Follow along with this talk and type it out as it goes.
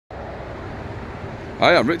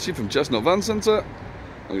Hi, I'm Richie from Chestnut Van Centre.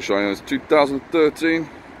 I'm going to show you this 2013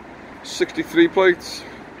 63 plates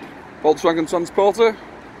Volkswagen Transporter.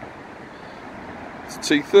 It's a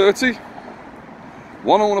T30.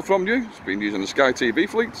 One owner from you. It's been using the Sky TV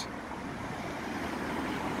fleet.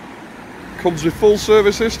 Comes with full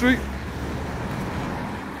service history.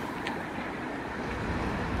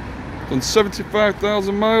 Done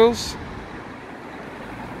 75,000 miles.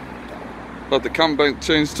 Had the Cambelt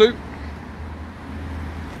changed too.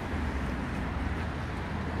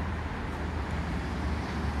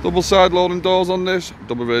 Double side loading doors on this,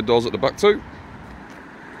 double rear doors at the back too.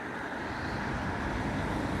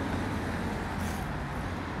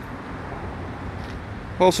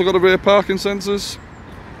 Also got a rear parking sensors.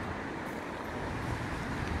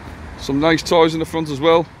 Some nice toys in the front as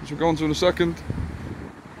well, which we'll go on to in a second.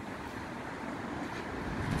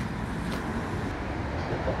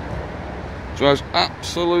 Drives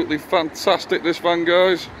absolutely fantastic, this van,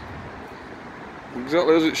 guys.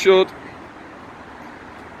 Exactly as it should.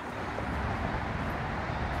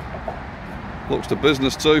 Looks to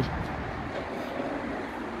business too.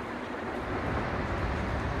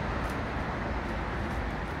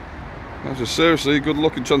 That's a seriously good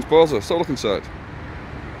looking transporter. So look inside.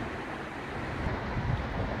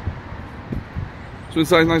 So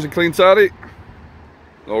inside's nice and clean, tidy.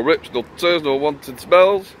 No rips, no tears, no wanted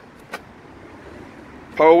smells.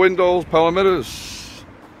 Power windows, power mirrors,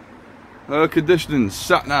 air conditioning,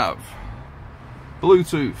 sat nav,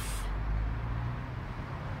 Bluetooth.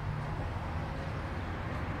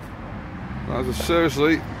 That's a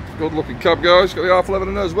seriously good looking cab, guys. Got the half leather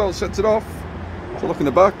in there as well, sets it off. So look in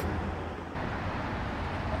the back.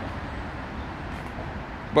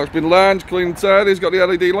 Back's been lined, clean and tidy. It's got the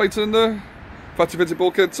LED lights in there. Fatty fitted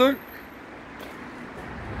bulkhead too.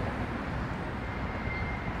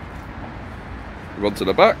 Run to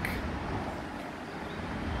the back.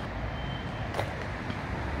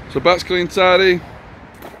 So back's clean, tidy.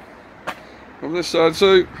 From this side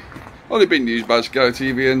too. Only been used by a Sky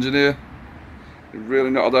TV engineer. They've really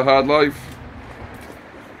not had a hard life.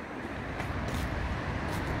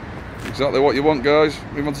 Exactly what you want, guys.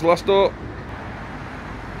 Move on to the last door.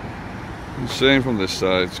 And same from this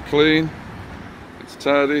side. It's clean. It's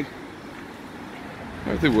tidy.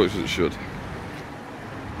 Everything works as it should.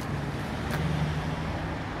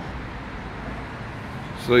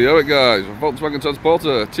 So there you have it, guys. A Volkswagen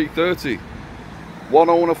Transporter T30. One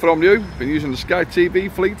owner from you. Been using the Sky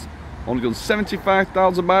TV fleet. Only done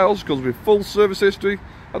 75,000 miles. Comes with full service history.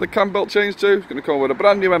 Had the Cambelt change too. It's going to come with a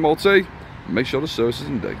brand new MOT. Make sure the service is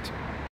in date.